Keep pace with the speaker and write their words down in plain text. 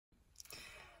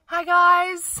Hi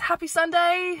guys, happy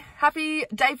Sunday, happy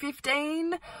day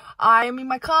 15. I am in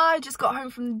my car, I just got home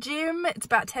from the gym. It's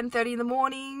about 10:30 in the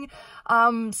morning.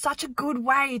 Such a good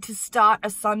way to start a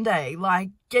Sunday. Like,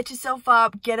 get yourself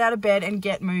up, get out of bed and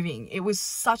get moving. It was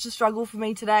such a struggle for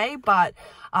me today, but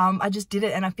I just did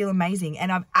it and I feel amazing. And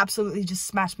I've absolutely just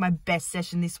smashed my best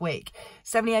session this week.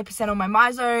 78% on my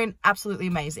MyZone, absolutely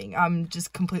amazing. I'm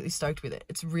just completely stoked with it.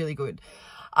 It's really good.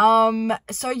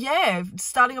 So yeah,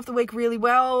 starting off the week really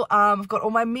well. I've got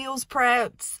all my meals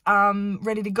prepped,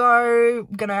 ready to go.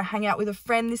 I'm gonna hang out with a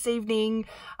friend this evening.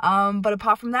 But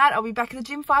apart from that, I'll be back at the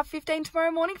gym 5:15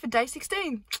 tomorrow morning for day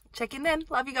 16. Check in then.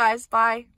 Love you guys. Bye.